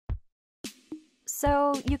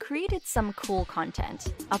So you created some cool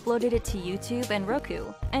content, uploaded it to YouTube and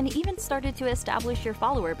Roku, and even started to establish your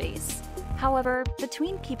follower base. However,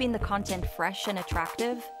 between keeping the content fresh and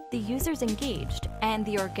attractive, the users engaged, and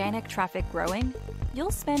the organic traffic growing,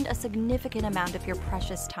 you'll spend a significant amount of your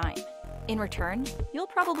precious time. In return, you'll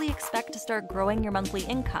probably expect to start growing your monthly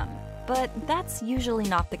income, but that's usually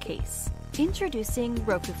not the case. Introducing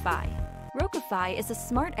Roku-Fi. Roku-Fi is a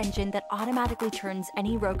smart engine that automatically turns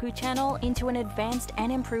any Roku channel into an advanced and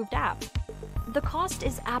improved app. The cost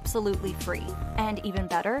is absolutely free, and even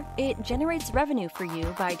better, it generates revenue for you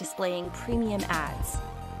by displaying premium ads.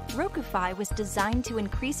 Roku-Fi was designed to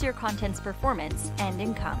increase your content's performance and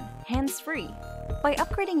income, hands-free. By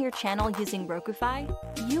upgrading your channel using Roku-Fi,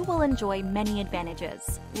 you will enjoy many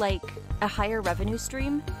advantages, like a higher revenue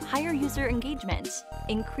stream, higher user engagement,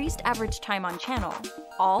 increased average time on channel,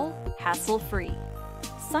 all hassle-free.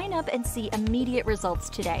 Sign up and see immediate results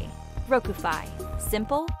today. Roku-Fi.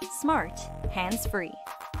 Simple, smart, hands-free.